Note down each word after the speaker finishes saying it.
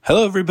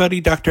Hello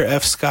everybody, Dr.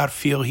 F. Scott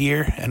Field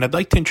here, and I'd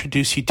like to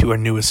introduce you to our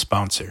newest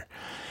sponsor.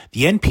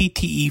 The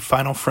NPTE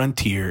Final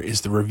Frontier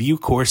is the review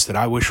course that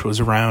I wish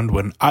was around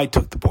when I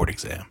took the board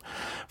exam.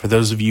 For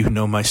those of you who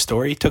know my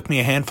story, it took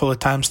me a handful of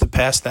times to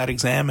pass that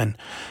exam, and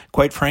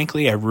quite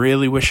frankly, I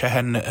really wish I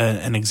had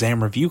an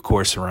exam review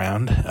course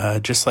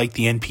around, just like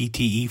the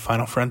NPTE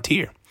Final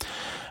Frontier.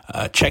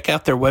 Check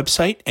out their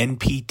website,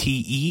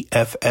 npteff.com,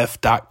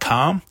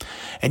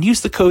 and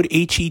use the code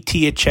HET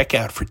at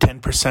checkout for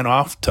 10%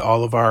 off to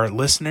all of our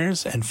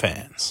listeners and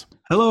fans.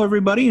 Hello,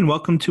 everybody, and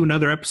welcome to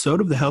another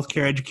episode of the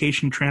Healthcare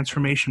Education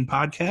Transformation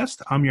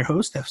Podcast. I'm your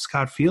host, F.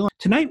 Scott Field.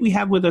 Tonight, we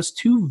have with us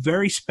two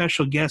very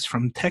special guests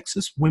from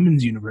Texas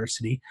Women's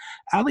University,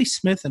 Allison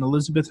Smith and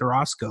Elizabeth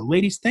Orozco.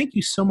 Ladies, thank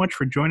you so much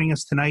for joining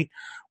us tonight.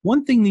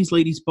 One thing these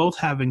ladies both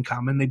have in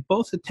common, they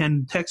both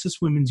attend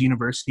Texas Women's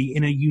University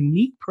in a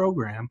unique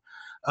program.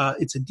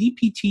 It's a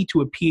DPT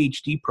to a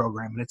PhD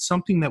program, and it's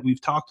something that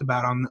we've talked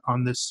about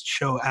on this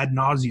show ad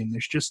nauseum.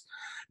 There's just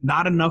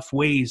not enough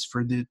ways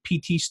for the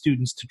PT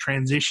students to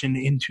transition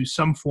into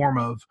some form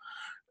of,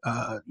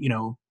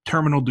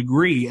 terminal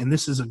degree, and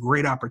this is a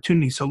great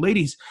opportunity. So,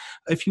 ladies,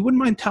 if you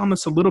wouldn't mind telling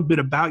us a little bit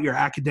about your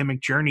academic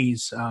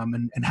journeys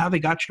and how they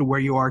got you to where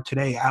you are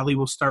today. Allie,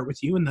 we'll start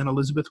with you, and then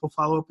Elizabeth will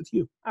follow up with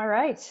you. All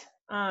right.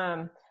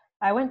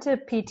 I went to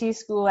PT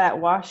school at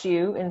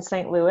WashU in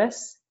St.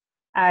 Louis.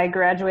 I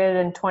graduated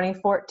in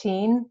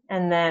 2014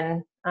 and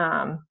then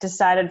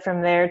decided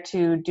from there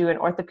to do an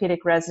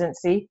orthopedic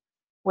residency,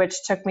 which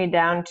took me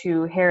down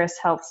to Harris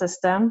Health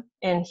System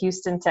in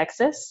Houston,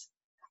 Texas.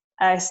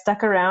 I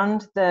stuck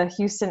around the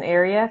Houston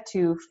area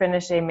to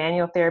finish a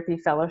manual therapy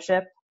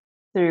fellowship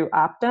through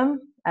OPTIM.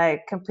 I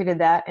completed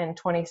that in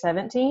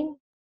 2017,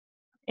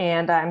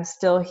 and I'm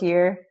still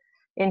here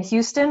in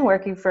Houston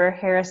working for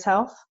Harris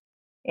Health,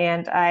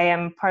 and I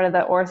am part of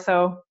the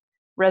ortho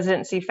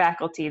residency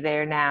faculty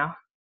there now.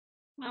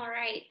 All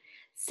right.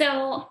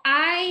 So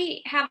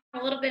I have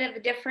a little bit of a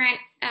different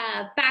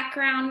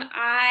background.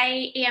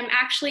 I am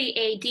actually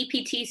a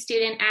DPT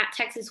student at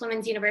Texas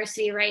Women's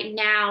University right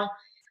now,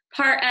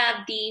 part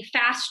of the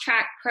fast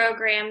track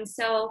program.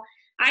 So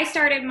I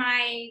started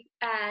my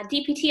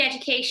DPT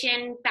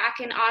education back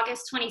in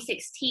August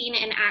 2016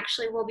 and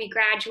actually will be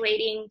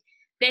graduating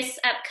this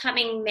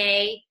upcoming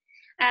May.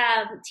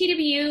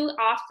 TWU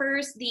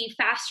offers the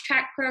fast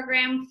track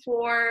program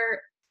for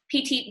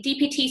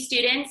DPT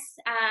students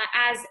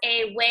as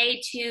a way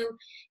to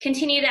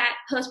continue that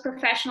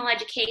post-professional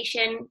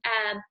education.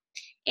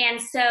 And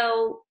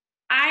so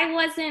I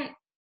wasn't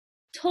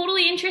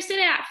totally interested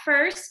at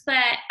first,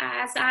 but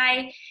as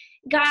I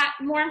got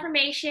more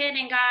information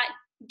and got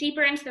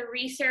deeper into the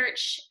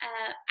research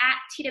at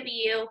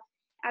TWU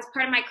as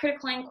part of my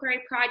critical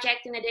inquiry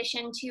project, in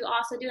addition to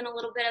also doing a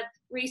little bit of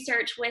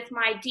research with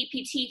my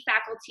DPT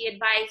faculty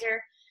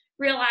advisor,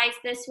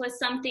 realized this was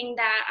something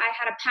that I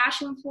had a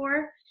passion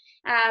for.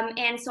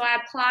 And so I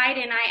applied,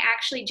 and I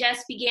actually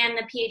just began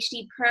the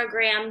PhD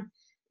program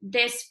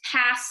this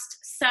past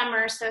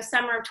summer, so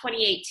summer of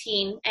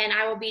 2018, and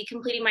I will be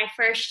completing my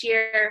first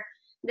year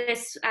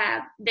this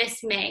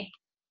May.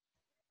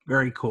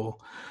 Very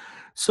cool.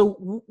 So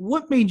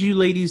what made you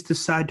ladies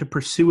decide to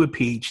pursue a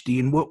PhD,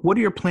 and what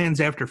are your plans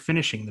after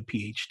finishing the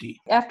PhD?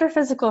 After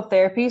physical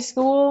therapy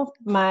school,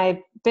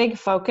 my big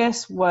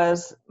focus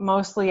was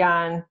mostly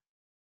on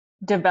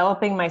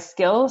developing my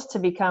skills to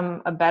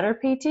become a better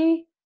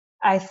PT.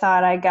 I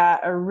thought I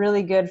got a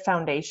really good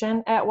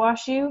foundation at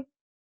WashU,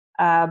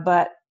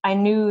 but I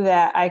knew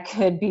that I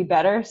could be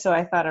better, so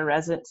I thought a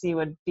residency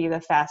would be the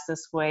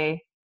fastest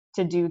way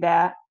to do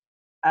that.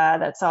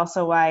 That's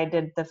also why I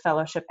did the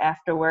fellowship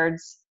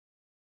afterwards.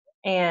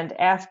 And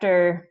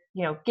after,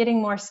 getting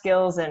more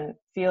skills and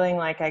feeling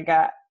like I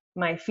got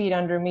my feet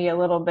under me a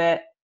little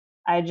bit,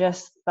 I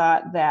just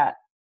thought that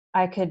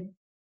I could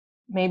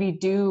maybe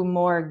do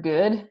more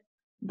good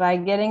by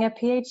getting a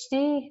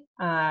PhD.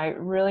 I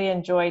really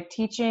enjoy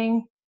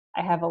teaching.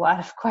 I have a lot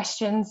of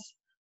questions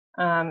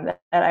that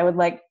I would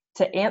like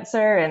to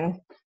answer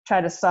and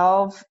try to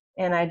solve.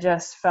 And I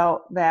just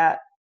felt that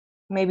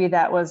maybe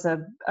that was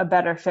a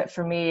better fit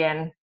for me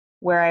and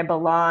where I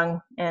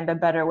belong and a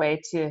better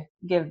way to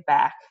give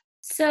back.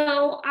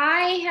 So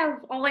I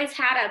have always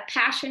had a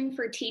passion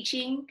for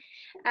teaching.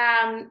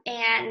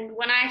 And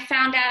when I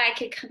found out I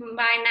could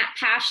combine that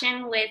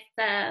passion with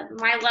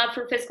my love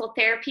for physical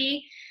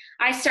therapy,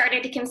 I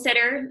started to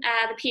consider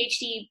the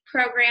PhD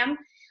program.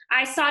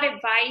 I sought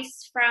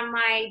advice from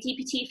my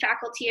DPT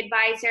faculty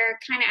advisor,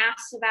 kind of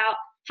asked about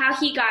how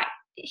he got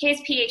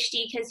his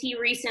PhD because he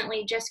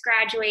recently just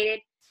graduated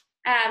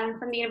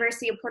from the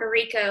University of Puerto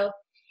Rico.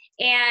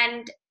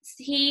 And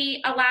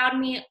he allowed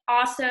me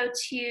also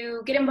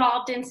to get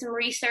involved in some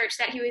research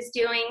that he was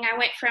doing. I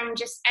went from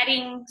just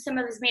editing some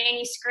of his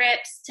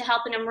manuscripts to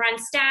helping him run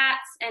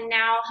stats and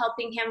now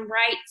helping him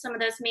write some of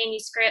those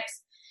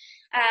manuscripts.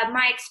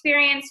 My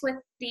experience with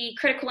the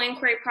critical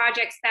inquiry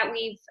projects that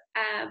we've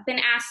been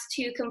asked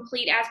to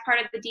complete as part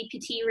of the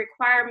DPT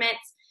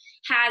requirements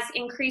has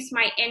increased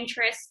my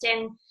interest.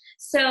 And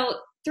so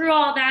through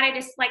all that,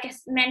 like I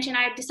mentioned,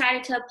 I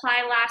decided to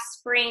apply last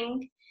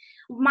spring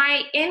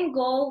my end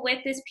goal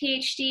with this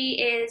PhD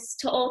is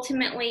to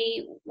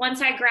ultimately,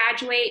 once I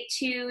graduate,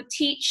 to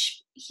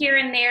teach here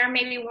and there,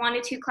 maybe 1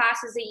 to 2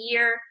 classes a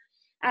year,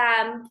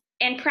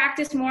 and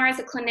practice more as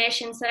a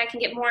clinician so that I can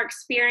get more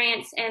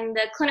experience in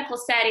the clinical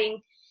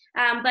setting,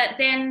 but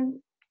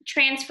then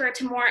transfer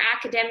to more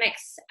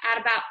academics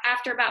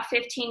after about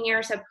 15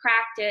 years of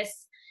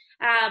practice,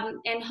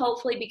 and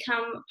hopefully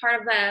become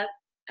part of a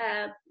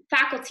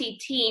faculty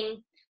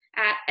team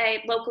at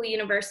a local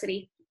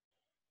university.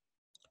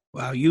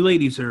 Wow, you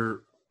ladies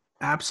are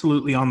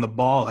absolutely on the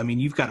ball. I mean,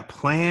 you've got a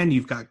plan,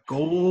 you've got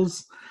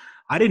goals.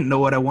 I didn't know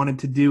what I wanted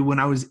to do when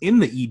I was in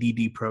the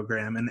EDD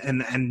program,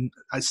 and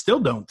I still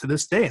don't to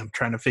this day. I'm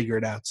trying to figure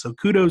it out. So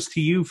kudos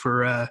to you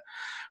for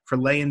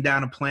laying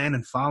down a plan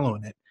and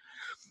following it.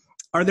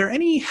 Are there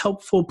any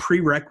helpful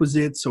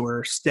prerequisites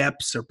or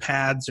steps or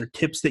paths or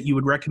tips that you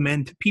would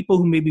recommend to people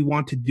who maybe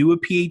want to do a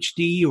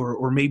PhD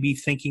or maybe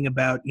thinking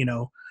about,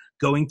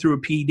 going through a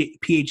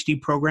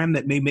PhD program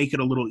that may make it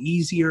a little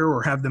easier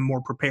or have them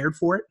more prepared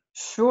for it?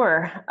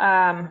 Sure.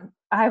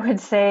 I would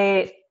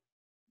say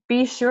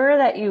be sure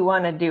that you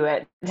want to do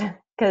it,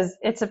 because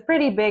it's a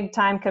pretty big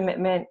time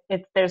commitment.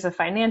 There's a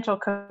financial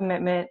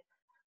commitment.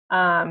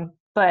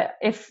 But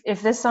if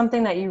this is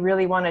something that you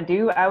really want to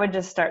do, I would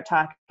just start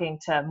talking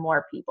to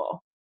more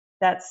people.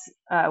 That's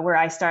where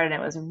I started. It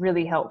was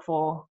really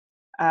helpful.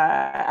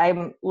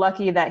 I'm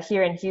lucky that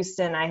here in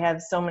Houston, I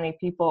have so many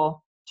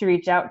people to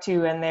reach out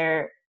to, and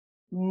they're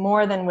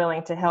more than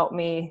willing to help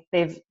me.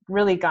 They've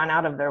really gone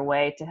out of their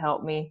way to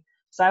help me.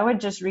 So I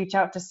would just reach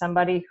out to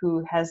somebody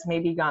who has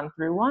maybe gone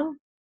through one,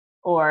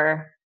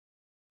 or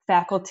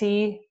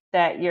faculty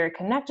that you're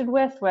connected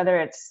with, whether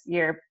it's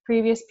your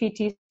previous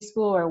PT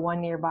school or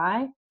one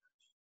nearby.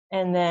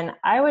 And then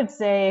I would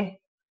say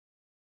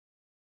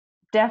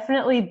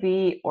definitely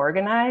be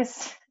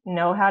organized,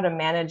 know how to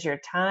manage your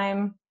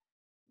time.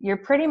 You're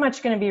pretty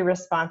much going to be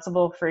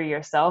responsible for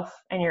yourself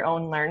and your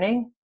own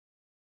learning.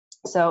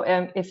 So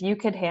if you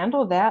could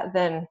handle that,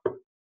 then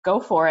go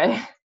for it.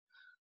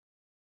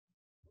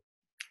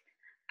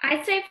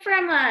 I'd say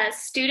from a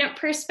student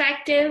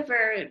perspective,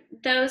 or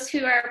those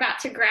who are about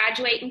to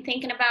graduate and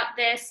thinking about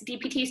this,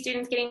 DPT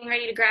students getting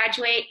ready to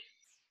graduate,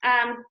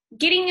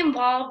 getting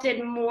involved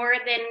in more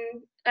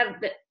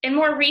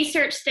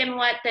research than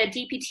what the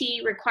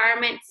DPT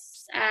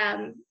requirements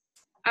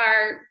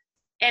are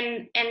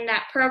in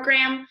that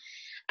program.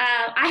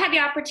 I had the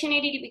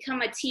opportunity to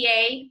become a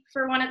TA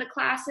for one of the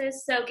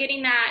classes, so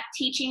getting that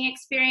teaching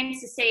experience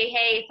to say,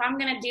 hey, if I'm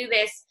going to do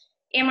this,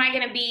 am I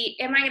going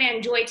to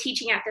enjoy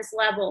teaching at this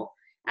level?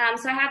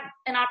 So I have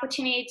an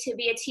opportunity to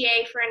be a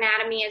TA for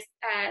anatomy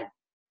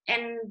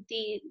in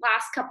the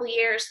last couple of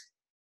years.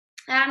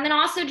 And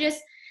also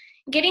just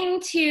getting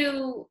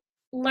to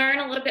learn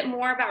a little bit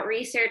more about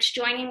research,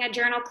 joining a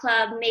journal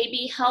club,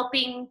 maybe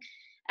helping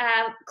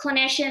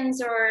clinicians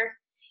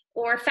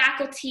or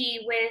faculty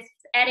with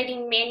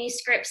editing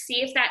manuscripts,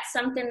 see if that's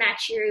something that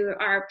you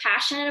are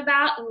passionate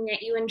about and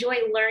that you enjoy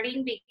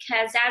learning,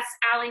 because as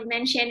Allie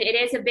mentioned, it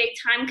is a big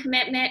time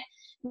commitment.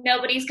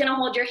 Nobody's going to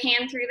hold your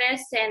hand through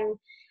this, and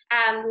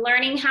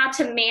learning how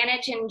to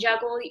manage and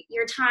juggle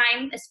your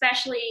time,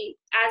 especially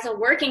as a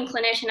working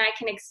clinician, I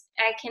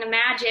can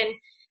imagine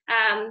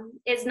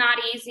is not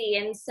easy.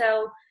 And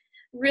so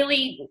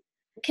really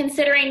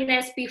considering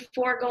this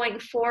before going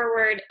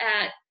forward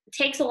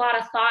takes a lot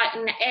of thought,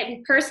 and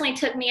it personally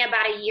took me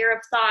about a year of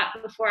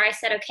thought before I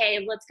said,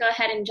 okay, let's go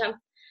ahead and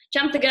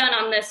jump the gun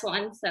on this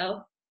one.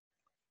 So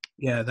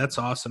yeah, that's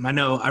awesome.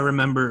 I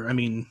remember,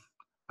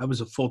 I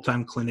was a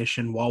full-time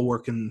clinician while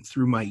working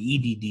through my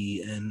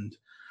EDD, and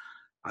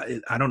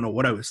I don't know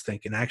what I was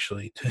thinking,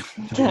 actually.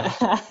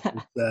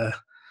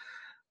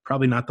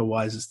 Probably not the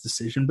wisest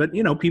decision, but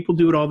people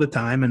do it all the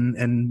time,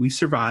 and we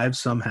survive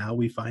somehow.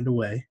 We find a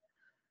way.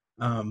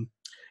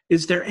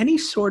 Is there any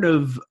sort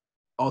of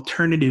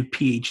alternative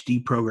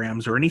PhD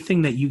programs or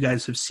anything that you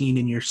guys have seen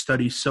in your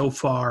studies so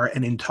far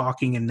and in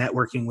talking and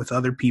networking with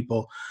other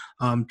people,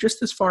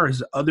 just as far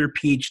as other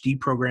PhD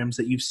programs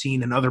that you've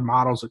seen in other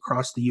models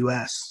across the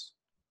U.S.?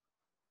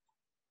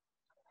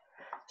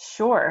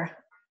 Sure.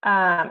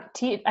 I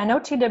know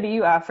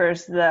TWU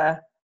offers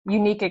the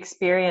unique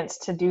experience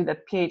to do the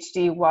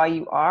PhD while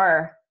you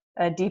are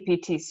a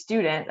DPT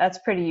student. That's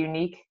pretty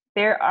unique.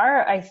 There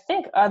are, I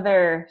think,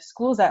 other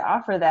schools that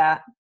offer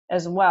that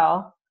as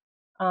well.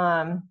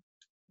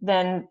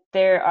 Then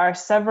there are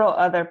several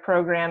other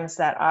programs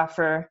that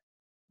offer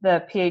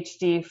the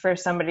PhD for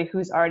somebody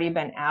who's already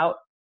been out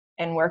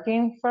and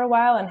working for a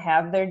while and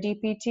have their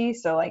DPT,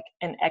 so like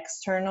an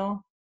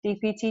external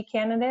DPT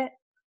candidate.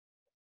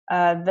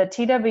 The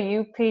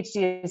TWU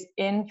PhD is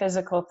in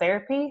physical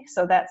therapy,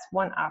 so that's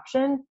one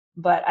option,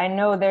 but I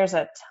know there's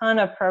a ton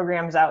of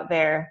programs out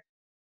there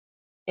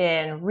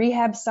in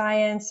rehab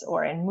science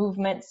or in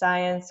movement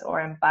science or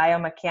in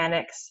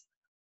biomechanics.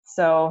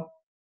 So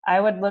I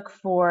would look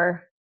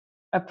for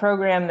a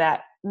program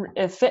that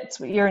it fits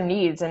your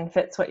needs and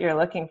fits what you're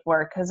looking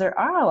for, because there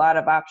are a lot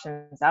of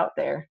options out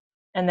there.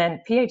 And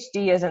then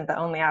PhD isn't the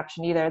only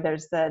option either.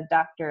 There's the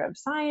Doctor of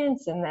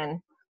Science, and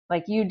then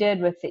like you did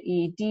with the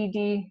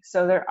EDD.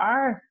 So there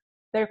are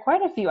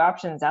quite a few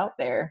options out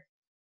there.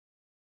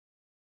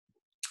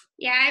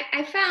 Yeah,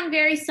 I found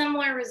very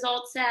similar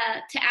results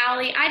to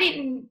Allie. I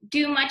didn't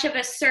do much of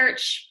a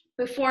search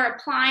before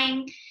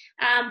applying,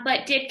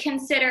 but did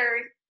consider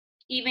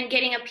even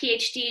getting a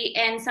PhD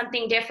in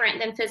something different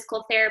than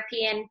physical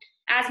therapy. And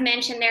as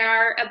mentioned, there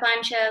are a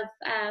bunch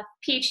of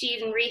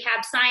PhDs in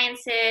rehab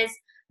sciences,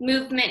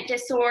 movement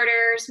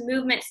disorders,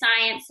 movement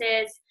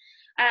sciences.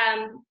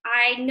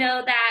 I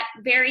know that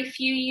very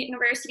few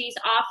universities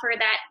offer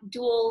that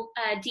dual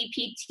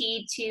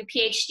DPT to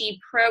PhD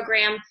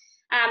program,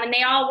 and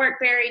they all work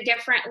very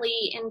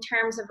differently in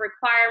terms of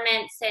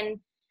requirements. And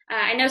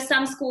I know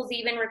some schools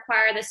even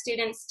require the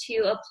students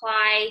to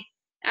apply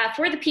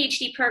for the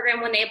PhD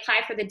program when they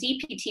apply for the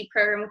DPT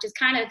program, which is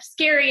kind of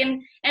scary.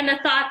 And the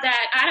thought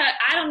that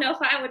I don't know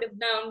if I would have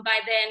known by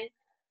then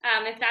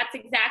if that's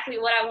exactly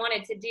what I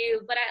wanted to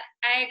do. But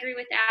I agree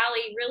with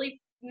Allie,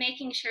 really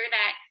making sure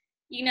that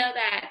you know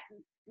that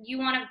you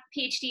want a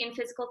PhD in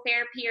physical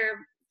therapy,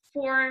 or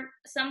for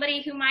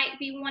somebody who might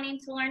be wanting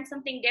to learn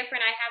something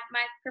different. I have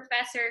my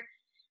professor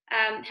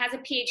has a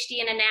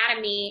PhD in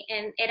anatomy,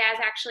 and it has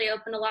actually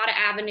opened a lot of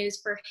avenues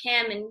for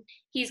him, and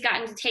he's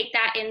gotten to take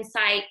that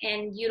insight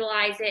and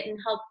utilize it and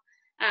help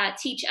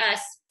teach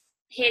us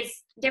his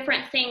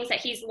different things that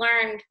he's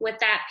learned with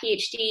that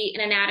PhD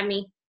in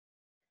anatomy.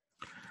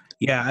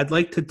 Yeah, I'd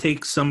like to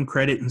take some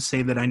credit and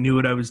say that I knew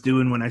what I was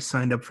doing when I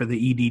signed up for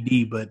the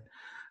EDD, but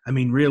I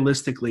mean,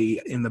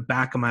 realistically, in the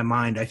back of my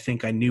mind, I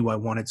think I knew I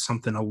wanted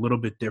something a little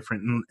bit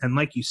different. And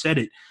like you said,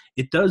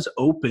 it does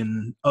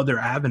open other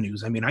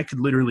avenues. I mean, I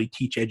could literally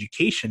teach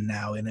education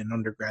now in an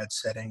undergrad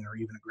setting or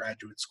even a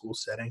graduate school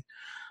setting,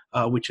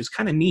 which is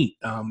kind of neat.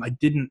 I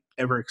didn't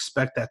ever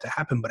expect that to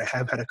happen, but I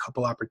have had a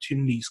couple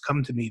opportunities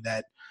come to me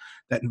that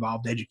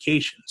involved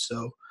education.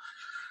 So,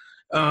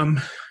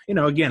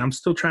 again, I'm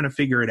still trying to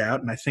figure it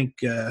out, and I think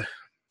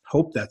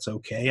hope that's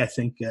okay. I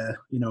think,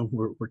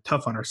 we're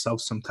tough on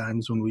ourselves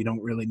sometimes when we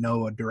don't really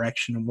know a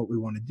direction and what we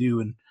want to do.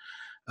 And,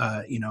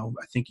 I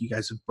think you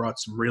guys have brought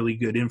some really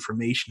good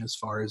information as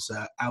far as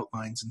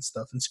outlines and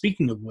stuff. And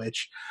speaking of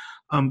which,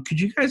 could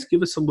you guys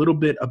give us a little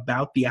bit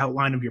about the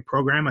outline of your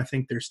program? I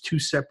think there's two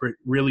separate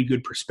really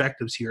good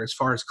perspectives here as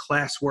far as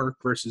classwork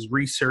versus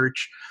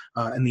research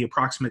and the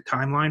approximate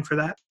timeline for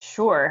that.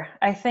 Sure.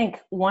 I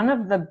think one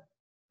of the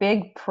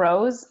big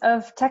pros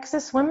of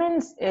Texas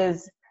Women's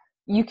is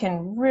you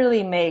can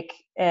really make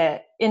an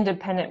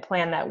independent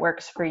plan that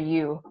works for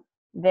you.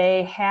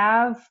 They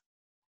have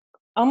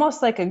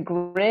almost like a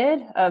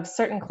grid of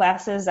certain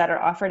classes that are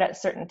offered at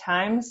certain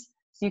times.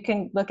 So you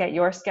can look at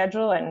your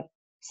schedule and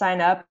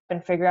sign up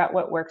and figure out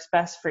what works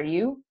best for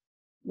you.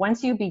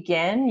 Once you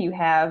begin, you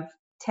have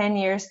 10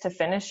 years to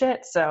finish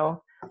it.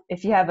 So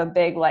if you have a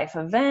big life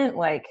event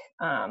like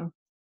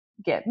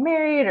get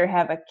married or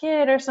have a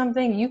kid or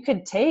something, you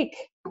could take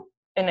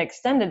an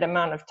extended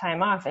amount of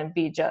time off and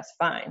be just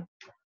fine.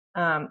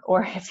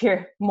 Or if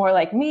you're more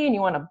like me and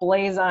you want to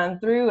blaze on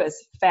through as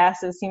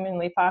fast as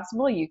humanly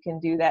possible, you can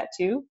do that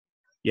too.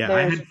 Yeah,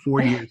 I had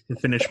 4 years to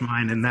finish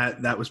mine, and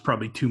that was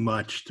probably too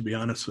much, to be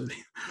honest with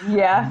you.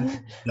 Yeah,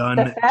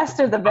 the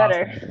faster the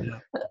better.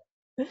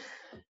 Yeah.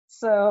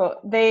 So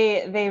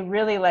they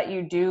really let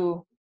you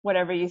do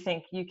whatever you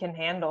think you can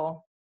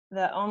handle.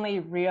 The only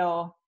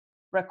real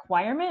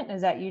requirement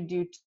is that you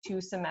do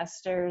 2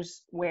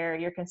 semesters where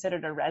you're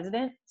considered a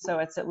resident, so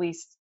it's at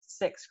least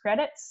 6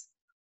 credits.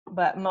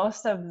 But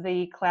most of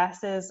the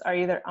classes are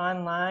either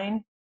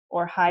online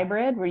or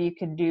hybrid, where you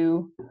could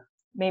do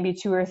maybe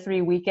 2 or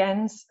 3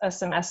 weekends a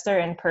semester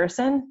in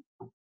person,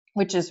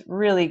 which is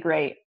really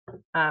great.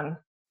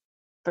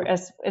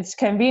 It's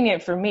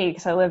convenient for me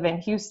because I live in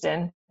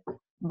Houston,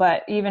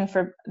 but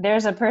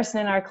there's a person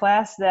in our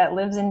class that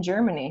lives in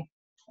Germany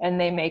and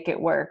they make it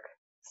work.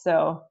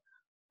 So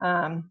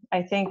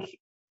I think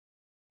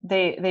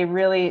they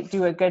really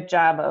do a good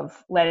job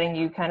of letting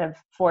you kind of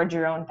forge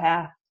your own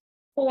path.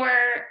 For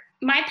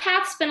my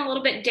path's been a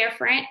little bit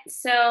different.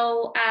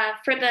 So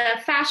for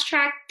the fast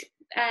track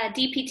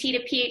DPT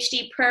to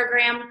PhD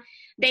program,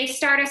 they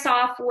start us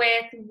off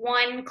with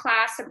 1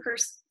 class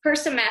per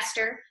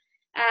semester.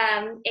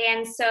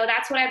 And so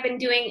that's what I've been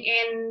doing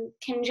in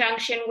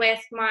conjunction with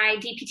my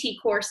DPT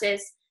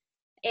courses.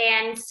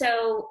 And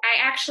so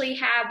I actually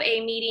have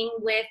a meeting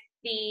with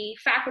the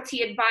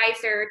faculty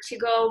advisor to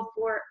go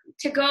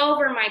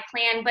over my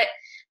plan. But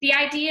the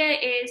idea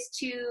is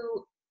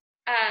to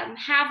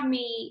have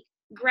me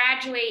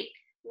graduate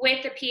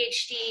with a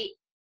PhD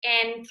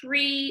in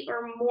 3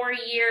 or more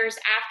years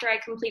after I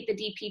complete the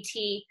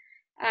DPT.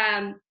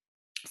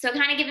 So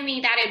kind of giving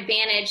me that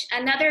advantage.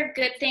 Another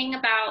good thing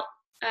about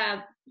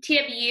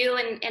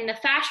TWU and the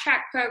fast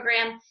track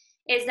program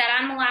is that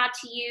I'm allowed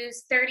to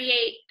use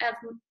 38 of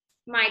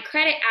my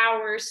credit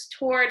hours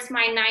towards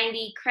my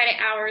 90 credit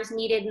hours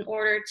needed in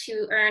order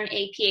to earn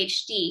a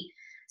PhD.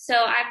 So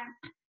I've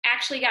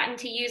actually gotten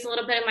to use a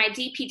little bit of my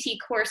DPT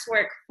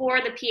coursework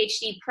for the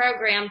PhD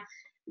program,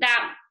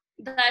 that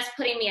thus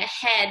putting me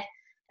ahead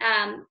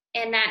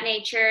in that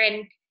nature.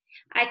 And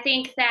I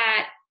think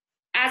that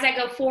as I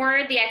go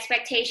forward, the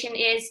expectation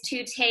is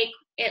to take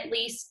at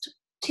least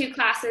 2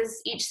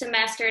 classes each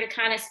semester to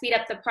kind of speed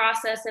up the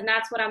process. And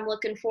that's what I'm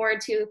looking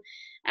forward to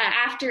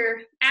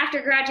after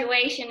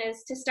graduation,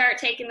 is to start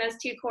taking those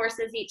 2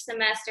 courses each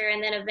semester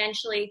and then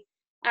eventually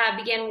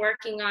begin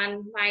working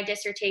on my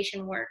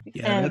dissertation work.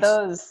 Yeah, and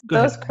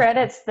those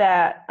credits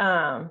that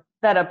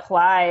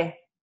apply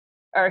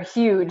are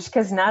huge,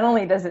 because not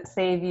only does it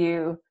save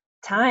you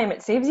time,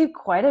 it saves you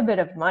quite a bit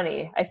of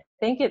money. I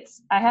think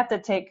I have to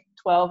take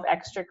 12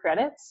 extra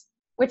credits,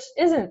 which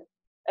isn't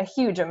a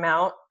huge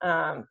amount.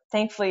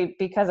 Thankfully,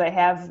 because I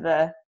have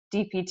the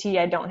DPT,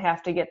 I don't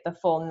have to get the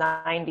full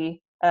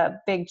 90. A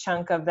big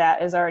chunk of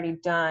that is already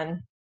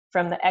done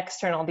from the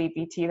external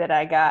DPT that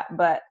I got,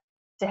 but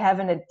to have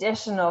an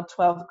additional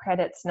 12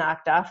 credits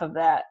knocked off of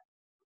that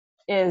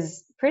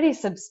is pretty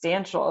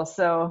substantial.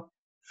 So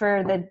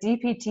for the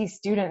DPT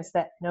students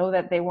that know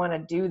that they want to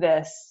do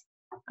this,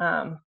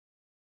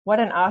 what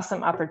an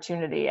awesome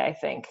opportunity, I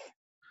think.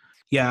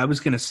 Yeah, I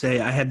was going to say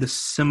I had this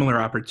similar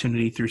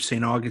opportunity through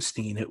St.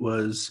 Augustine. It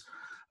was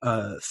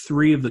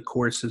 3 of the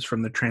courses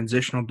from the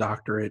transitional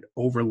doctorate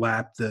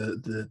overlapped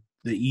the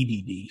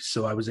EDD.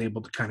 So I was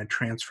able to kind of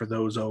transfer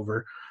those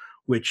over,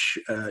 which,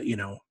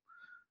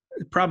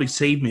 it probably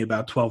saved me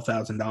about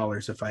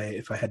 $12,000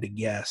 if I had to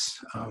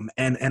guess,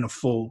 and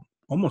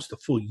almost a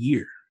full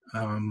year.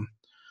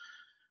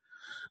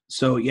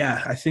 So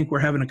yeah, I think we're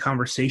having a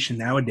conversation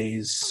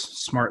nowadays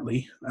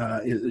smartly,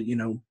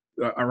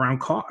 around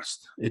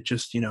cost. It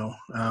just,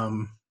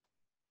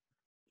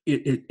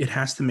 it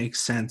has to make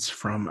sense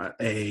from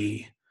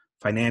a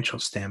financial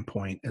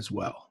standpoint as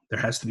well. There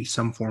has to be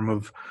some form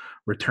of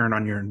return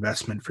on your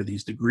investment for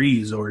these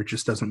degrees, or it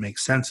just doesn't make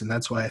sense. And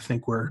that's why I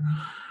think we're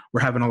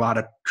having a lot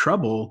of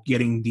trouble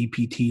getting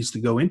DPTs to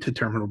go into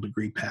terminal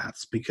degree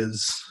paths,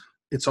 because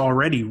it's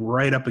already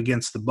right up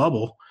against the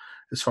bubble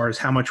as far as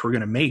how much we're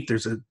going to make.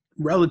 There's a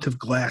relative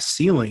glass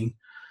ceiling,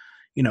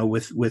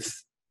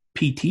 with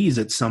PTs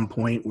at some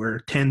point where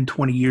 10,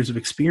 20 years of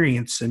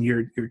experience and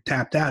you're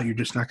tapped out. You're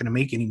just not going to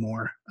make any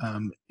more,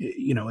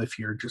 if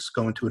you're just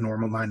going to a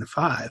normal 9 to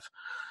 5.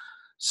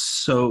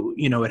 So,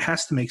 it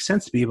has to make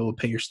sense to be able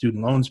to pay your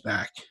student loans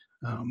back,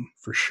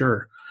 for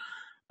sure.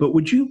 But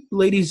would you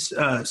ladies,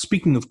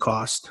 speaking of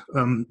cost,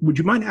 would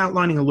you mind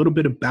outlining a little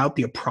bit about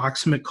the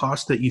approximate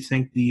cost that you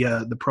think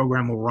the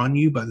program will run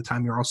you by the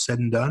time you're all said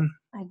and done?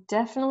 I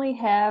definitely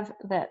have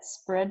that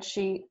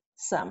spreadsheet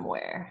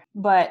somewhere,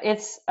 but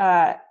it's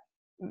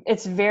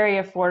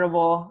very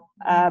affordable.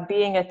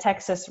 Being a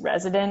Texas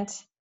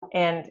resident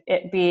and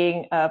it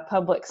being a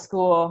public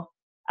school,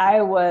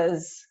 I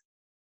was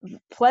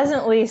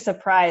pleasantly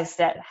surprised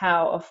at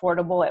how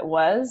affordable it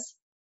was,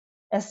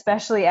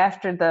 especially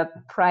after the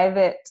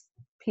private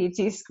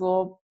PT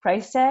school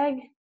price tag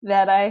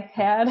that I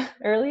had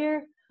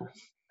earlier.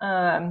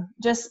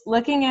 Just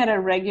looking at a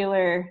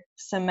regular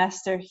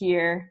semester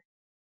here,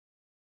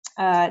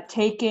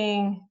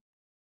 taking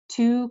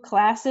 2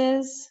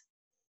 classes,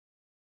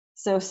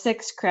 so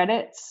 6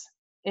 credits,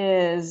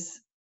 is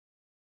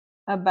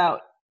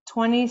about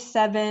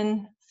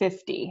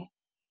 $27.50.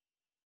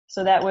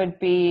 So that would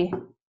be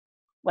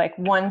like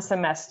 1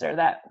 semester.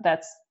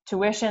 That's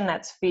tuition,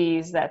 that's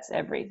fees, that's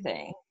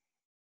everything.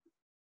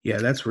 Yeah,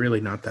 that's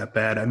really not that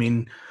bad. I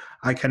mean,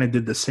 I kind of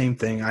did the same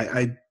thing.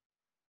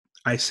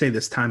 I say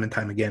this time and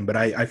time again, but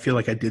I feel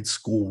like I did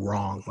school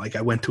wrong. Like,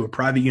 I went to a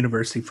private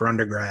university for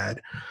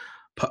undergrad,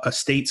 a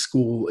state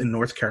school in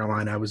North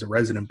Carolina. I was a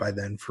resident by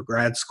then for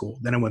grad school.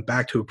 Then I went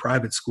back to a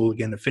private school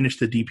again to finish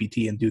the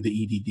DPT and do the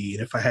EDD.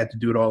 And if I had to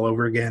do it all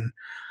over again,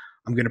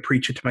 I'm going to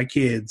preach it to my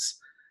kids.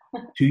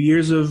 2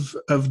 years of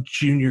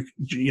junior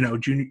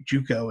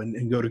JUCO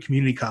and go to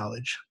community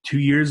college, 2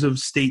 years of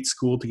state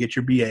school to get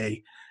your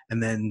BA,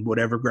 and then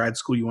whatever grad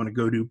school you want to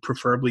go to,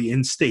 preferably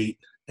in state,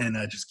 and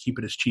just keep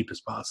it as cheap as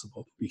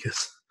possible.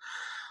 Because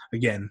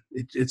again,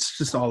 it's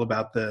just all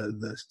about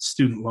the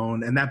student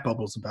loan, and that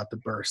bubble's about to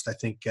burst. I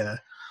think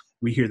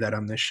we hear that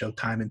on this show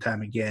time and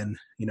time again.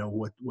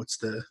 What's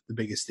the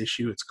biggest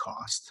issue? It's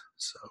cost.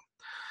 So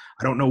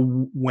I don't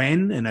know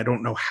when and I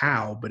don't know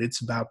how, but it's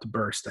about to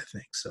burst, I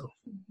think. So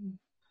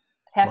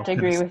have to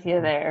agree with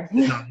you there.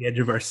 On the edge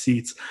of our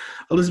seats.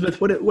 Elizabeth,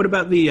 what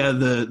about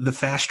the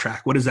fast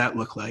track? What does that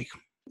look like?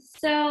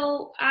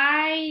 So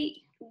I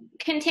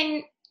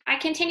continue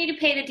to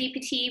pay the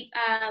DPT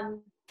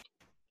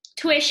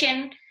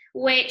tuition,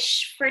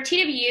 which for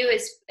TWU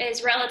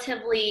is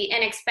relatively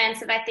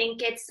inexpensive. I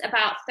think it's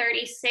about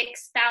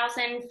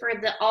 $36,000 for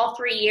all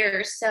 3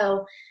 years.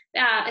 So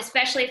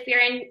especially if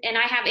you're in,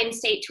 I have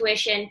in-state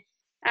tuition.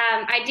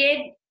 I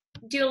did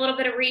do a little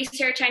bit of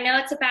research. I know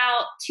it's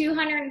about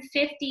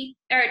 $250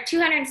 or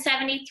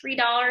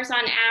 $273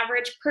 on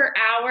average per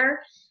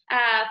hour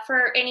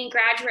for any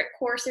graduate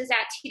courses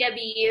at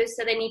TWU.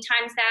 So then you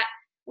times that.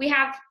 We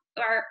have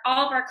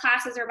all of our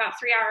classes are about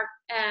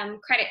 3-hour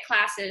credit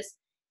classes,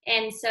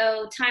 and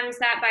so times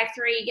that by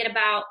 3, you get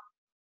about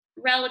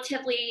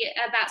relatively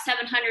about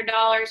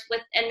 $700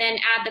 and then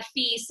add the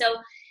fee. So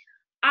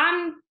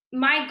I'm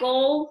my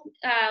goal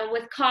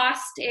with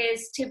cost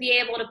is to be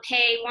able to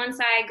pay, once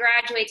I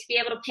graduate, to be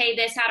able to pay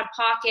this out of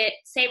pocket,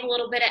 save a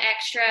little bit of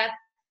extra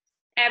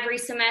every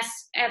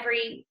semester,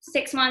 every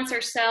 6 months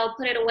or so,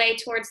 put it away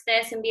towards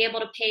this and be able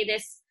to pay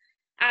this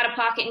out of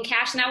pocket in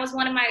cash. And that was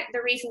one of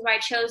the reasons why I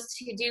chose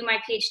to do my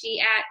PhD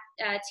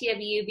at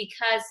TWU,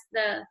 because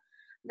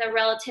the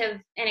relative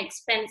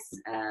inexpense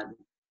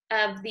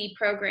of the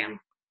program.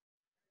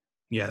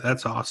 Yeah,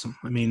 that's awesome.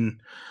 I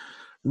mean,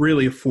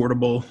 really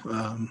affordable,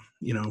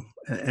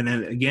 and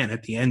then again,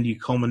 at the end, you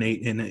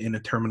culminate in a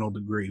terminal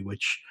degree,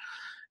 which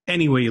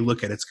any way you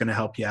look at it's going to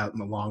help you out in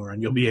the long run.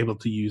 You'll be able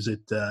to use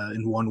it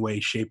in one way,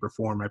 shape, or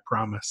form, I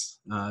promise,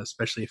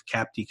 especially if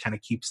CAPT kind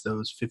of keeps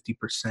those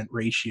 50%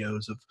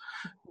 ratios of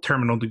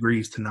terminal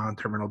degrees to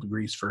non-terminal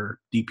degrees for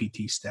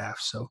DPT staff.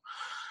 So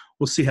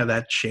we'll see how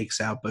that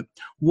shakes out. But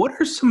what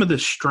are some of the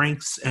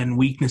strengths and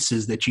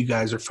weaknesses that you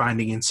guys are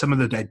finding in some of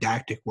the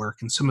didactic work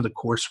and some of the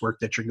coursework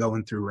that you're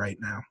going through right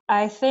now?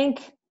 I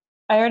think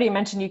I already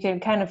mentioned you can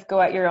kind of go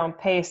at your own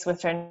pace,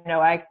 which I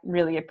know I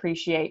really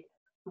appreciate.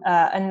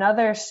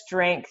 Another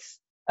strength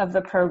of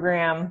the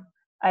program,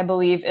 I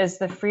believe, is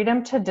the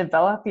freedom to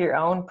develop your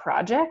own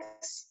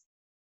projects.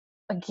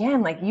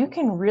 Again, like, you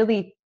can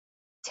really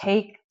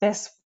take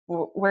this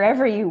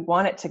wherever you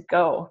want it to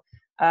go.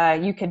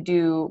 You could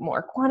do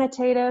more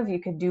quantitative, you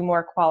could do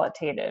more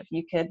qualitative.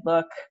 You could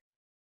look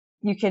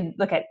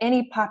at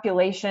any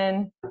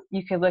population,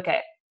 you could look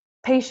at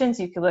patients,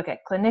 you could look at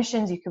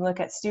clinicians, you can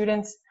look at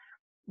students.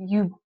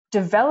 You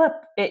develop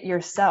it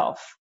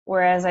yourself.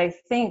 Whereas I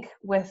think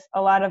with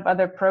a lot of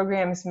other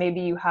programs,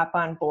 maybe you hop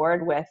on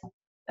board with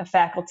a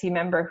faculty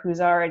member who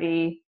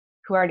already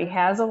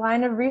has a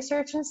line of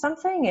research in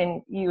something,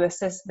 and you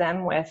assist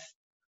them with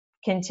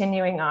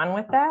continuing on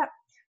with that,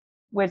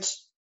 which,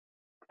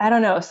 I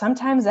don't know,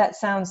 sometimes that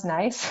sounds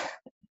nice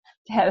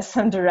to have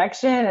some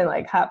direction and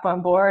like hop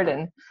on board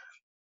and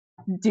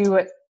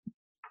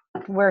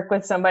work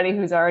with somebody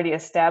who's already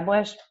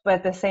established. But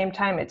at the same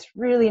time, it's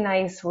really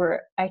nice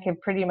where I can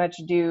pretty much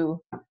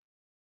do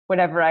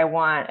whatever I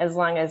want, as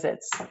long as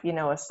it's,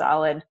 a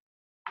solid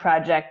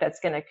project that's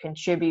going to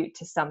contribute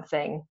to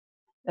something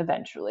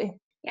eventually.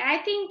 Yeah, I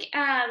think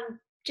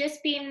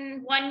just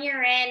being 1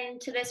 year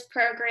into this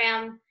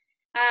program,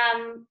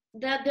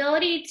 the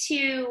ability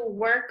to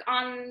work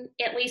on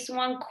at least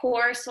one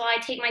course while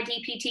I take my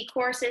DPT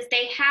courses,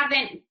 they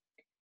haven't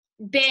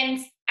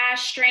been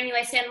as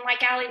strenuous. And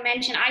like Allie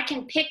mentioned, I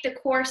can pick the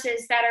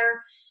courses that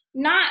are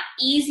not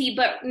easy,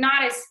 but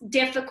not as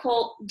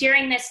difficult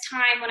during this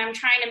time when I'm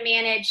trying to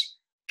manage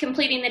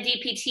completing the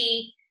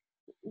DPT,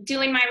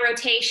 doing my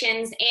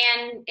rotations,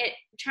 and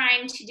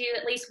trying to do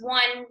at least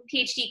one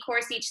PhD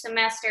course each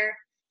semester.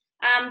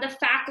 The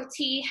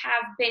faculty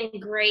have been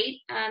great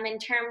in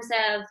terms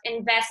of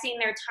investing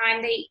their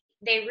time.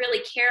 They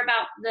really care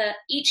about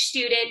each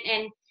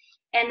student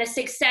and the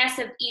success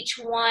of each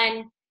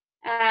one.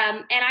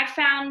 And I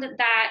found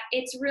that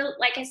it's real,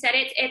 like I said,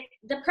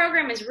 the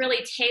program is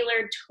really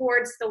tailored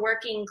towards the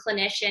working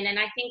clinician. And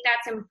I think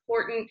that's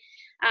important,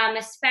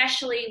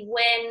 especially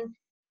when,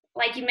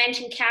 like you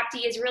mentioned,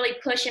 CAPT is really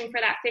pushing for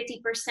that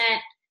 50%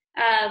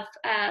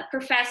 of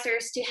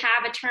professors to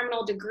have a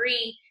terminal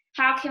degree.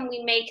 How can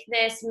we make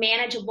this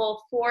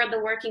manageable for the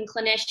working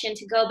clinician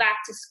to go back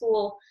to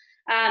school?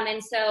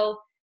 And so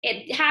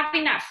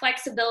having that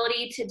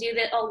flexibility to do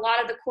a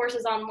lot of the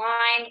courses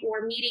online,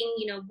 or meeting,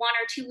 1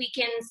 or 2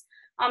 weekends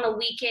on the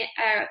weekend,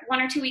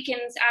 1 or 2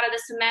 weekends out of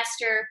the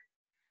semester,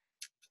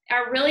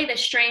 are really the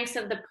strengths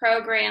of the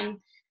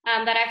program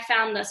that I've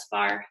found thus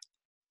far.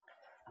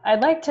 I'd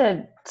like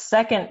to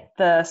second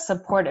the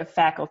supportive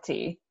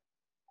faculty.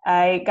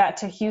 I got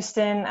to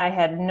Houston. I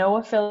had no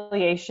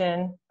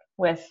affiliation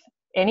with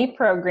any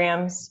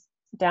programs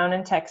down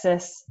in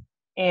Texas,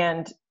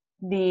 and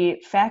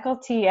the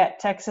faculty at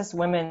Texas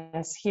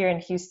Women's here in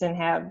Houston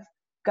have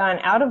gone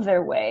out of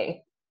their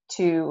way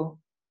to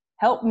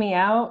help me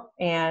out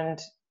and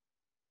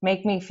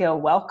make me feel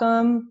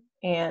welcome.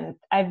 And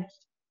I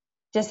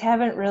just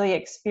haven't really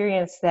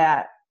experienced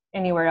that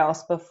anywhere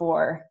else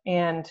before.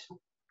 And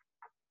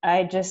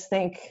I just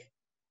think,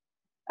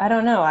 I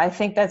don't know, I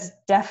think that's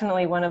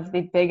definitely one of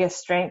the biggest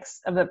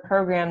strengths of the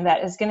program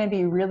that is going to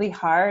be really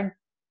hard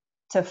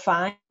to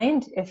find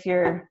if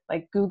you're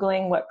like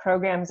Googling what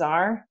programs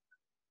are.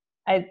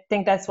 I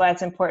think that's why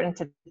it's important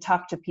to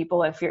talk to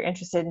people if you're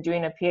interested in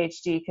doing a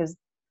PhD, because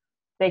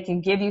they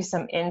can give you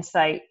some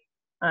insight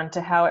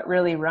onto how it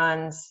really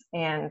runs.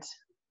 And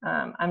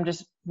I'm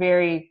just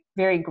very,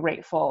 very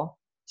grateful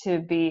to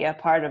be a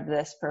part of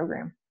this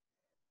program.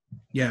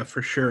 Yeah,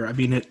 for sure. I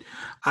mean,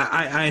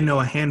 I know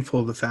a handful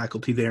of the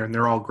faculty there, and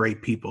they're all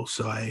great people.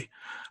 So I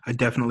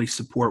definitely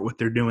support what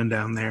they're doing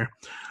down there.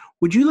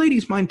 Would you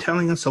ladies mind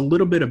telling us a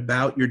little bit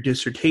about your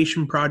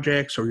dissertation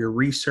projects or your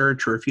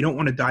research, or if you don't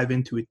want to dive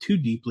into it too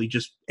deeply,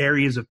 just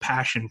areas of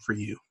passion for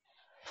you?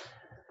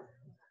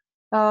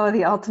 Oh,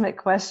 the ultimate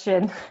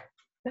question.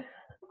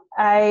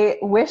 I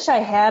wish I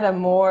had a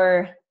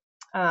more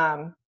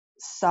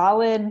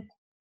solid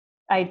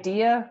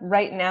idea.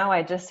 Right now,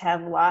 I just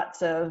have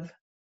lots of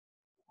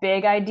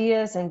big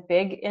ideas and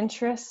big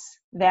interests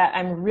that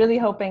I'm really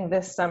hoping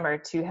this summer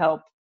to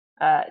help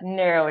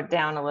narrow it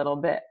down a little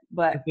bit.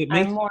 But if it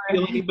makes you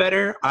feel any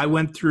better, I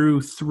went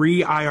through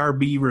 3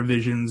 IRB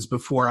revisions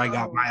before I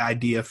got my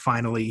idea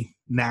finally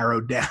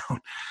narrowed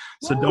down.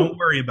 So don't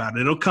worry about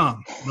it. It'll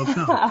come.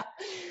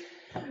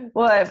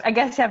 Well, I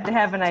guess you have to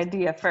have an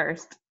idea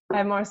first.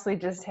 I mostly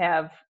just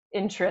have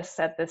interests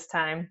at this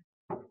time.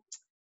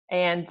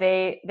 And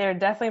they're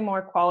definitely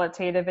more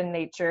qualitative in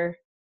nature.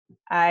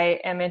 I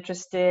am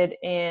interested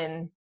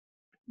in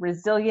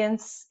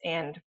resilience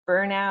and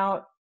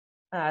burnout,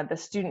 the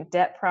student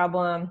debt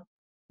problem,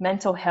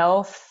 mental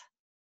health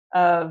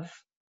of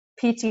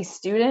PT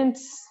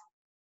students,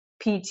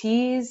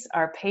 PTs,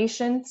 our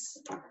patients.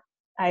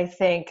 I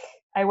think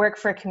I work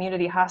for a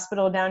community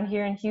hospital down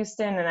here in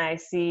Houston, and I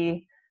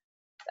see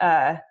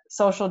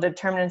social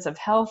determinants of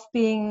health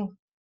being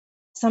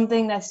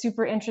something that's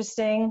super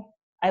interesting.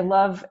 I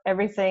love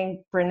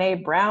everything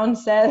Brené Brown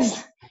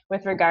says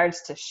with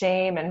regards to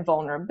shame and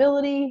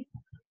vulnerability.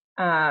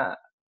 The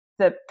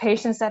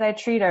patients that I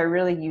treat are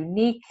really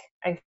unique.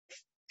 I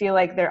feel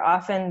like they're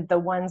often the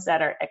ones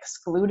that are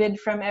excluded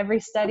from every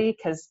study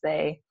because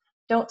they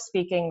don't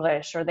speak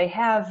English or they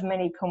have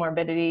many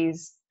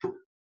comorbidities.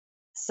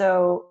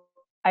 So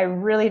I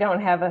really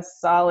don't have a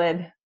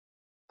solid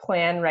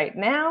plan right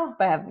now,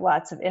 but I have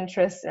lots of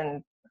interest,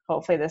 and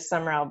hopefully this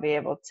summer I'll be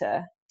able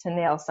to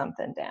nail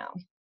something down.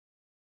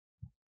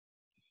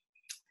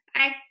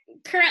 I'm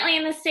currently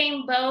in the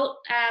same boat.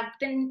 I've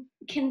been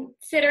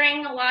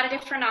considering a lot of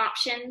different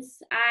options.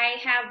 I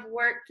have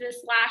worked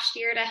this last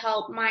year to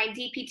help my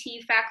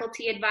DPT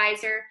faculty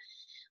advisor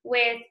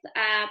with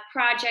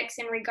projects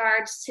in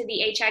regards to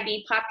the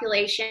HIV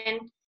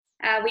population.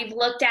 We've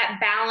looked at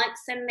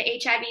balance in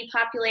the HIV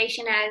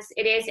population as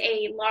it is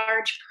a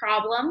large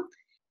problem.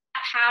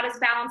 How does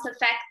balance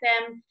affect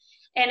them?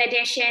 In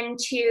addition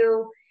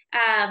to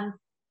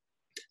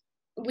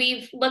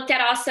we've looked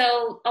at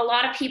also a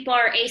lot of people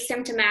are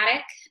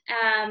asymptomatic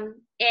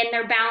in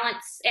their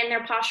balance and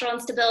their postural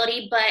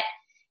instability, but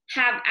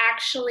have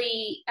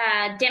actually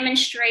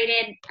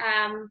demonstrated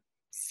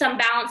some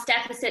balance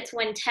deficits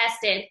when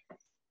tested.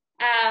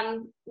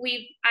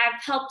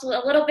 I've helped a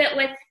little bit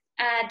with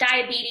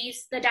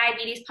diabetes, the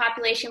diabetes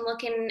population,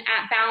 looking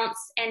at balance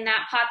in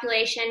that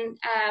population.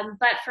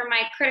 But for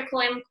my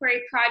critical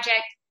inquiry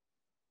project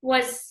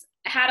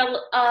had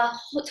a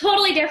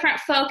totally different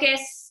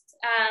focus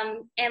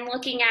and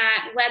looking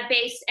at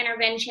web-based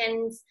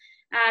interventions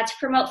to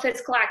promote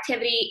physical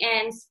activity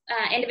in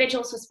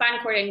individuals with spinal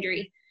cord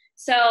injury.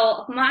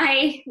 So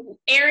my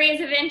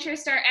areas of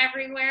interest are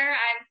everywhere.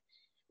 I've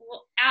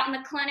out in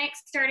the clinic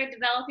started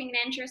developing an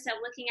interest at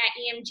looking at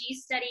EMG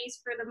studies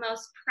for the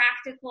most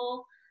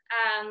practical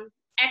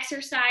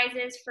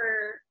exercises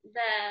for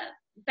the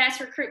best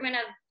recruitment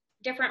of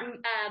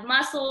different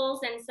muscles.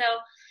 And so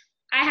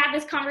I had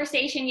this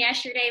conversation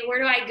yesterday,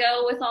 where do I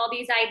go with all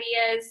these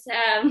ideas,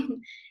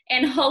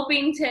 and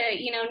hoping to,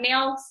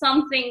 nail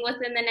something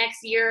within the next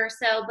year or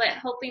so, but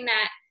hoping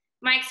that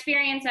my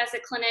experience as a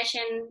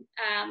clinician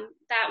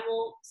that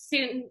will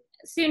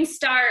soon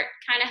start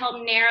kind of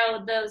help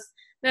narrow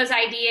those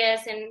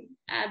ideas, and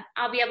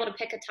I'll be able to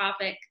pick a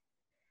topic.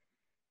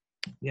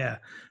 Yeah,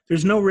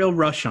 there's no real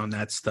rush on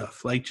that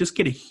stuff. Like, just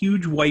get a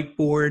huge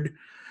whiteboard,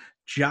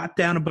 jot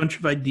down a bunch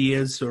of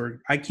ideas,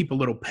 or I keep a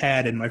little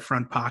pad in my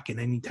front pocket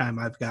anytime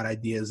I've got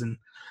ideas, and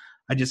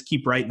I just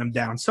keep writing them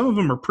down. Some of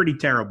them are pretty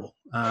terrible,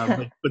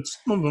 but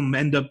some of them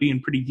end up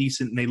being pretty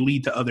decent, and they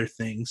lead to other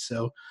things.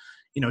 So,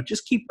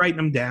 just keep writing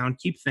them down,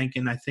 keep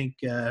thinking. I think,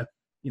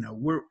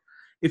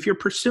 if you're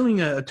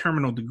pursuing a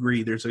terminal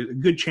degree, there's a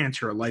good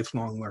chance you're a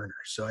lifelong learner.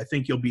 So I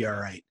think you'll be all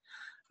right.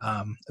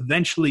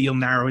 Eventually you'll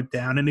narrow it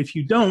down. And if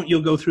you don't,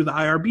 you'll go through the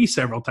IRB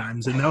several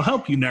times and they'll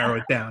help you narrow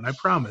it down. I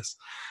promise,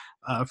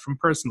 from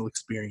personal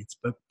experience.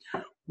 But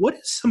what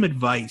is some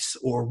advice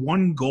or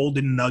one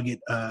golden nugget,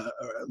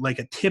 like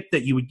a tip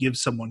that you would give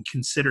someone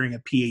considering a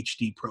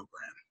PhD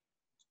program?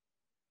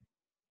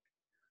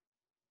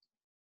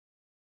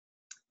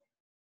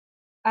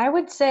 I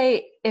would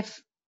say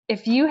if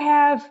you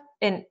have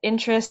an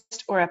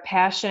interest or a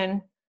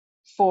passion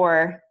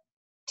for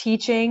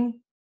teaching,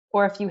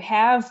 or if you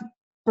have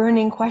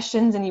burning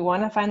questions and you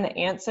want to find the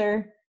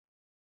answer,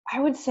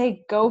 I would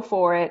say go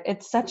for it.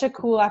 It's such a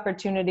cool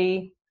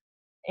opportunity.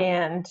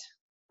 And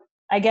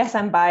I guess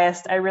I'm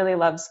biased. I really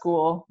love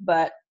school,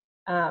 but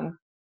I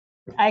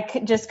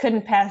just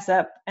couldn't pass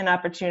up an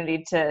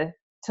opportunity to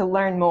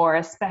learn more,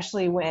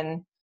 especially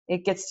when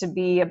it gets to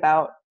be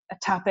about a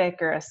topic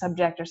or a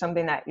subject or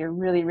something that you're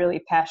really, really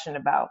passionate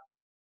about.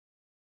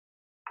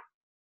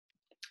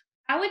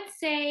 I would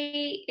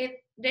say, if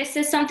this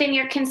is something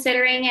you're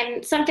considering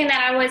and something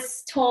that I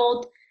was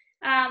told,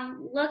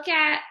 look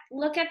at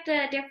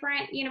the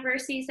different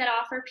universities that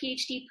offer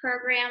PhD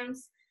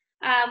programs.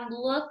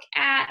 Look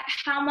at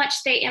how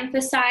much they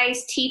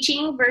emphasize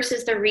teaching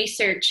versus the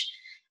research.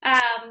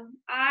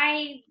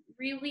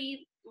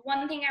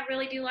 One thing I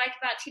really do like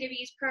about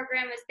TWU's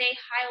program is they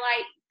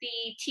highlight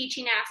the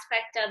teaching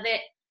aspect of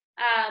it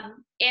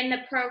in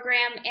the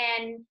program,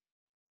 and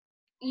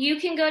you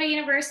can go to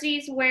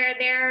universities where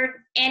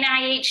they're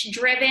NIH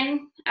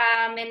driven,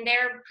 and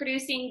they're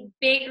producing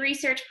big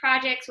research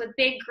projects with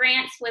big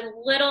grants with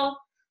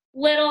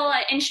little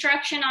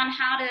instruction on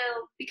how to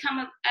become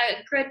a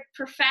good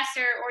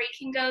professor, or you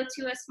can go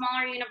to a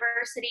smaller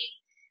university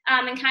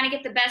and kind of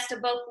get the best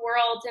of both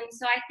worlds. And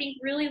so I think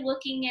really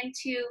looking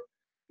into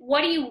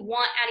what do you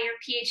want out of your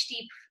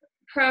PhD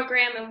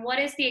program and what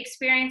is the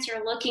experience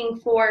you're looking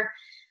for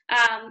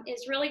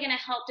is really going to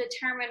help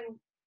determine,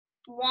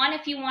 one,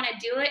 if you want to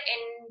do it,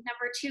 and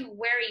number two,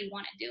 where you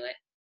want to do it.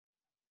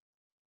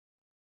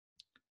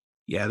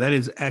 Yeah, that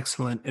is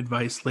excellent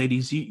advice,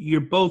 ladies.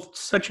 You're both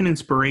such an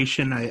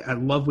inspiration. I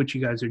love what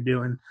you guys are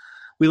doing.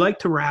 We like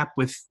to wrap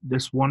with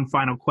this one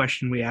final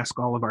question we ask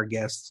all of our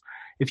guests.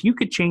 If you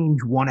could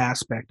change one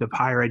aspect of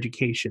higher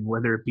education,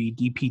 whether it be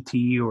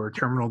DPT or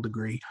terminal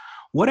degree,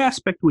 what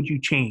aspect would you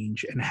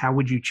change and how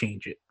would you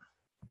change it?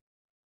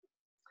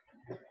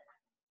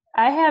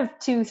 I have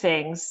two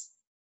things.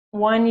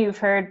 One you've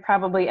heard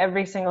probably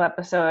every single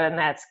episode, and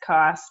that's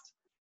cost.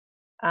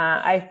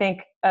 I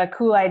think a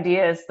cool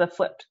idea is the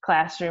flipped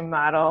classroom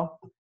model.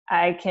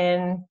 I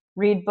can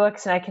read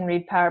books and I can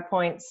read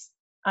PowerPoints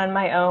on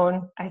my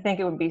own. I think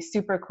it would be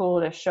super cool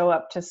to show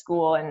up to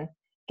school and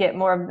get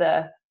more of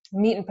the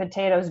meat and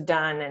potatoes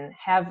done and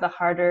have the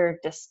harder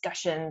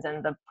discussions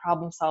and the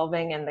problem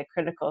solving and the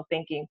critical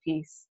thinking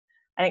piece.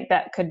 I think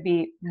that could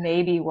be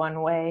maybe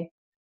one way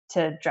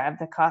to drive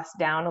the cost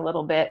down a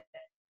little bit.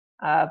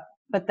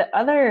 But the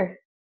other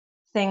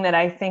thing that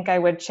I think I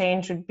would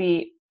change would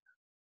be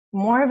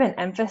more of an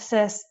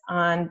emphasis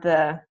on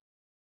the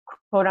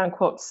quote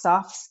unquote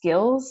soft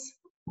skills.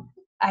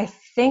 I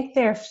think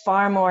they're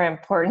far more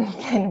important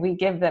than we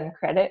give them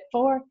credit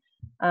for.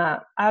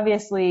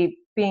 Obviously,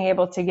 being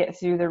able to get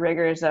through the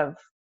rigors of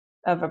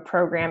a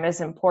program is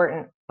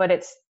important, but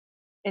it's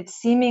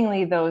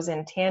seemingly those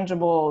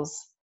intangibles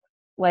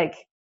like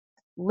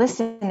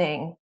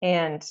listening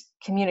and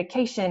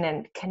communication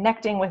and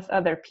connecting with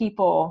other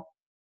people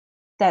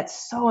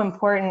that's so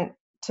important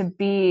to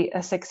be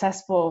a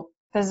successful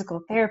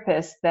physical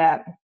therapist,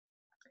 that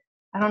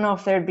I don't know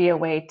if there'd be a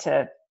way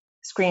to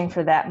screen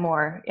for that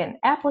more in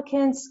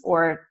applicants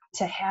or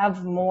to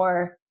have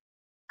more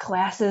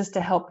classes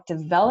to help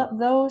develop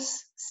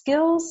those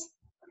skills.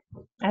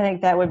 I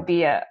think that would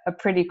be a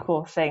pretty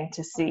cool thing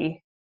to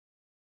see.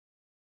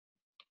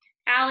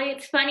 Allie,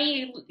 it's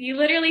funny, you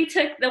literally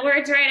took the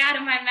words right out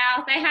of my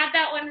mouth. I had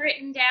that one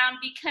written down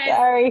because,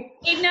 Sorry.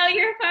 No,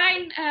 you're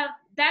fine.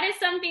 That is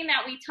something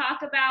that we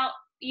talk about,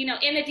 in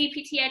the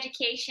DPT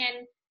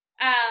education.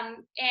 And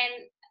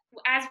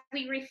as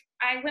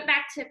I went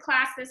back to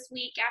class this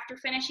week after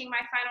finishing my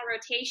final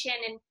rotation,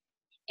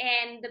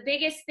 and the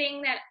biggest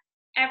thing that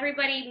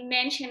everybody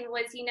mentioned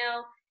was,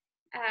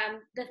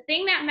 the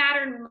thing that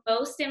mattered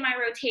most in my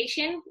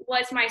rotation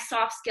was my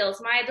soft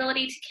skills, my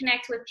ability to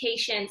connect with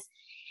patients.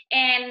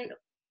 And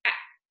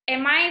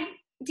in my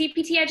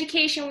DPT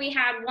education, we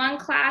had one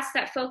class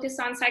that focused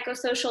on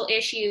psychosocial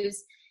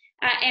issues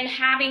and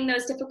having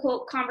those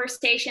difficult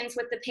conversations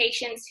with the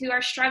patients who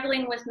are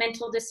struggling with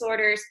mental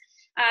disorders,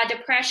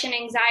 depression,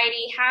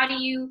 anxiety. How do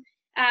you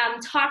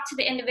talk to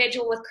the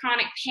individual with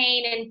chronic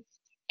pain?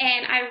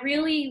 And I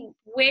really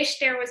wish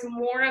there was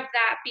more of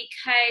that,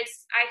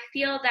 because I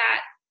feel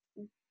that,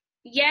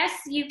 yes,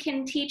 you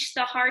can teach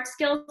the hard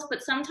skills,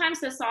 but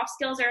sometimes the soft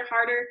skills are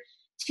harder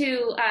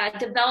to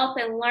develop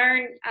and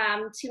learn,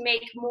 to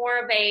make more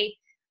of a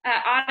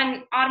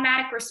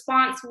automatic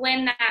response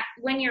when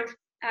you're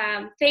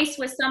faced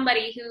with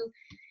somebody who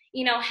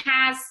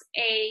has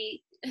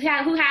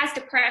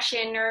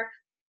depression or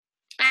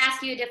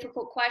asks you a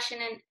difficult question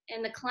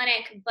in the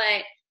clinic.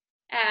 But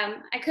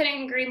I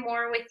couldn't agree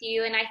more with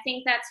you, and I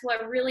think that's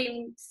what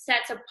really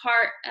sets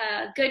apart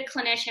a good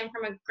clinician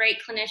from a great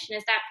clinician,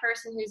 is that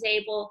person who's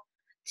able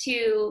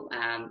to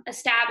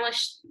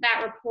establish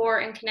that rapport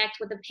and connect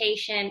with the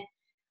patient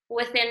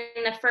within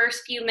the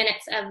first few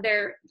minutes of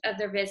their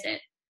visit.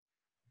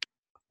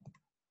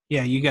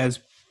 Yeah, you guys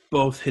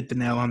both hit the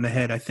nail on the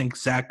head. I think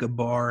Zach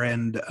Gabar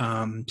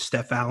and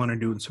Steph Allen are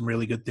doing some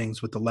really good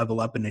things with the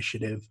Level Up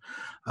initiative.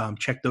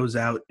 Check those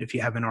out if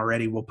you haven't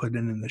already. We'll put it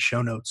in the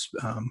show notes.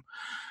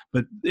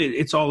 But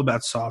it's all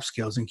about soft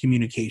skills and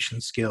communication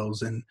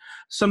skills, and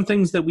some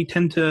things that we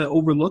tend to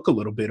overlook a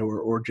little bit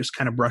or just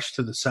kind of brush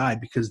to the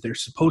side because they're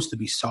supposed to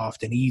be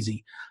soft and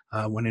easy,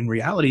 when in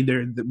reality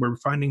we're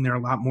finding they're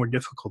a lot more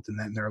difficult than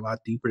that, and they're a lot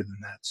deeper than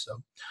that.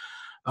 So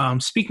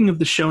speaking of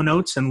the show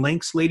notes and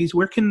links, ladies,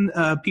 where can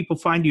people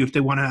find you if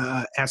they want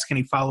to ask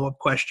any follow-up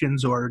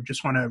questions or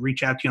just want to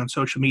reach out to you on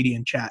social media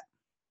and chat?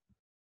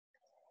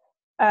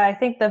 I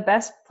think the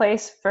best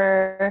place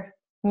for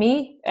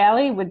me,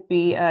 Allie, would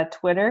be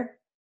Twitter.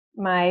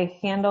 My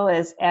handle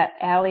is at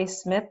Allison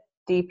Smith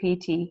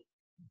DPT.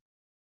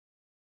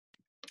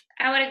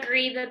 I would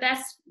agree. The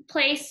best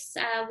place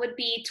would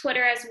be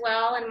Twitter as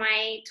well, and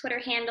my Twitter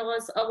handle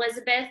is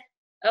Elizabeth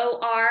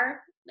OR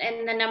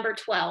and the number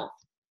 12.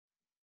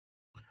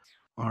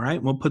 All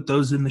right. We'll put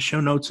those in the show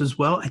notes as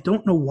well. I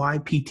don't know why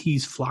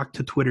PTs flock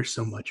to Twitter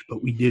so much,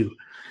 but we do.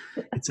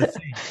 It's a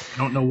thing. I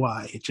don't know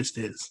why. It just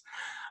is.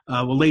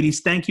 Well,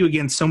 ladies, thank you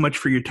again so much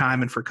for your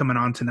time and for coming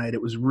on tonight.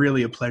 It was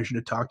really a pleasure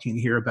to talk to you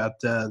and hear about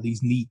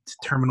these neat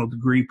terminal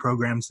degree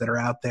programs that are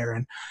out there.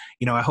 And,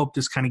 I hope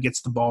this kind of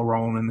gets the ball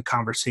rolling and the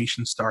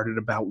conversation started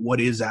about what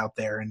is out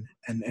there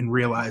and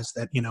realize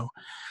that,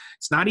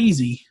 it's not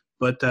easy,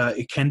 but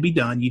it can be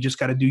done. You just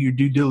got to do your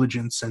due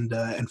diligence and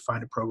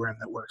find a program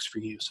that works for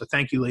you. So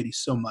thank you, ladies,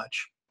 so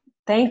much.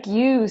 Thank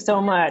you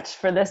so much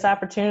for this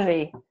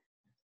opportunity.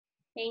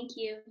 Thank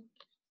you.